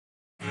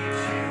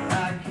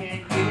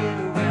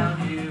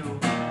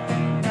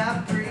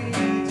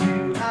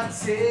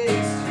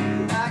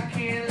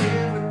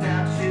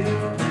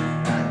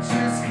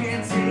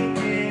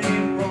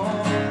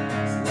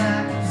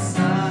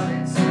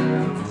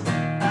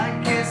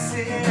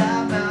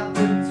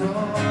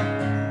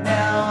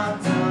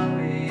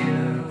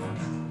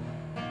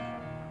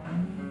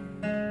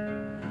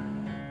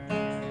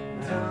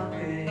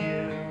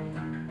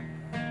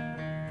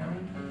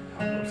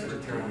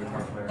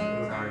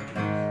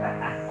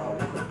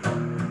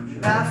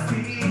I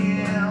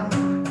feel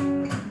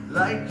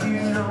like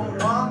you don't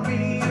want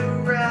me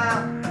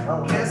around.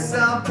 Guess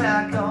I'll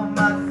pack all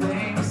my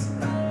things.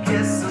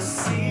 Guess I'll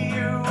see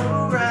you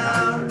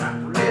around.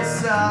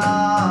 It's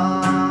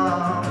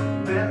all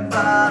been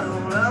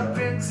bottled up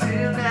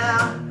until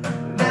now.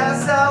 And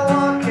as I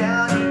walk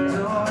out the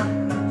door,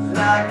 all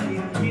I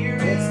can hear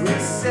is the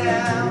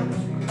sound.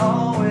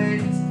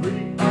 Always,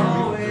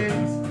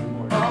 always,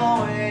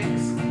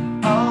 always,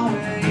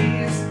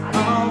 always,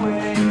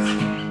 always,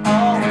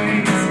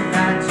 always. And I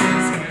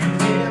just can't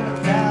live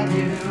without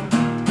you.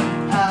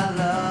 I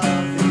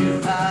love you,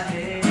 I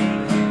hate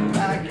you, I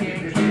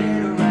can't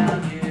get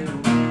around you.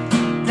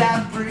 I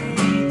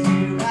breathe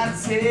you, I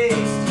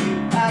taste you,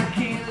 I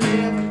can't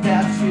live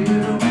without you.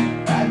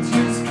 I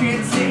just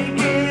can't take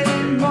it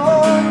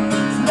anymore.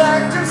 It's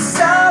like the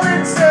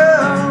solid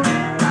zone.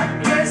 I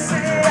can't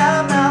say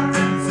I'm out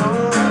the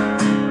door.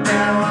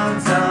 Now I'm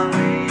done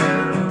with you.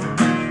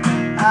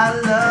 I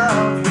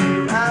love you,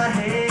 I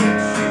hate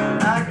you,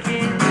 I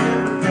can't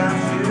live without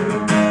you.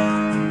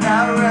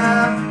 Now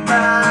wrap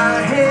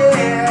my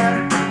head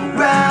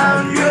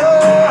around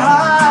your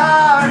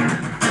heart.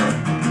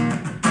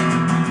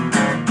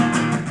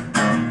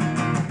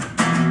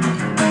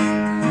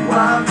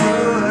 Why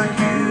would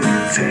you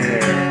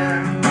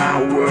tear my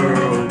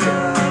world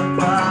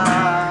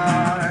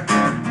apart?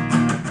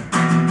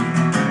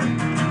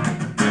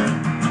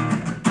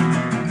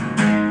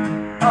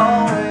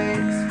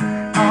 Always,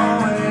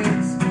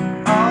 always,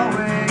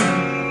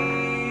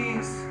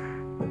 always.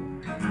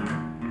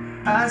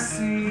 I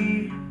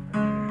see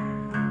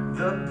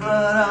the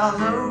blood all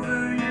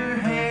over your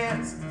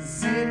hands.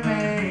 Does it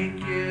make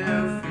you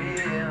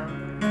feel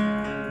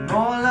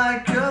more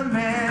like a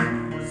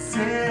man? Was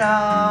it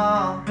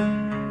all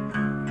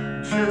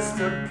just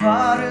a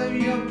part of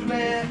your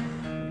plan?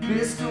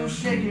 Pistol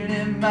shaking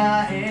in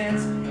my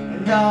hands,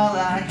 and all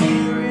I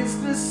hear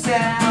is the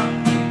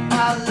sound.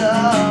 I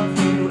love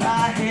you,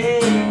 I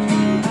hate you.